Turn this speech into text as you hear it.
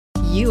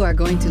You are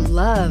going to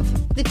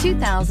love the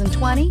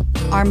 2020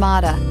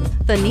 Armada.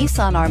 The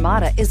Nissan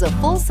Armada is a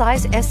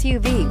full-size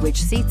SUV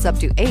which seats up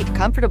to 8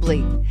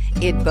 comfortably.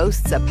 It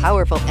boasts a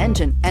powerful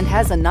engine and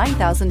has a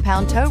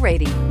 9,000-pound tow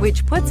rating,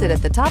 which puts it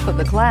at the top of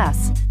the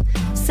class.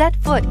 Set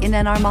foot in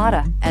an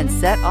Armada and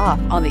set off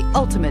on the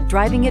ultimate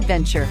driving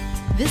adventure.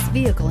 This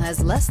vehicle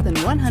has less than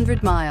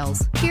 100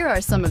 miles. Here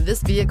are some of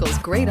this vehicle's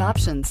great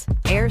options: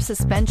 air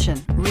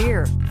suspension,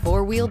 rear,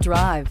 4-wheel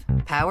drive,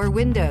 power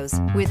windows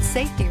with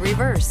safety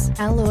reverse,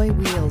 alloy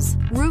wheels,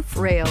 roof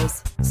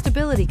rails,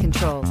 stability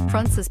control,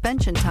 front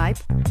suspension type,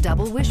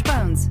 double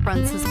wishbones,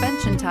 front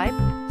suspension type,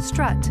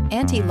 strut,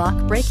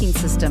 anti-lock braking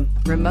system,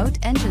 remote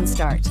engine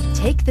start.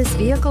 Take this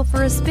vehicle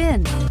for a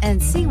spin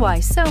and see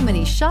why so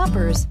many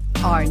shoppers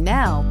are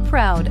now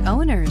proud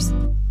owners.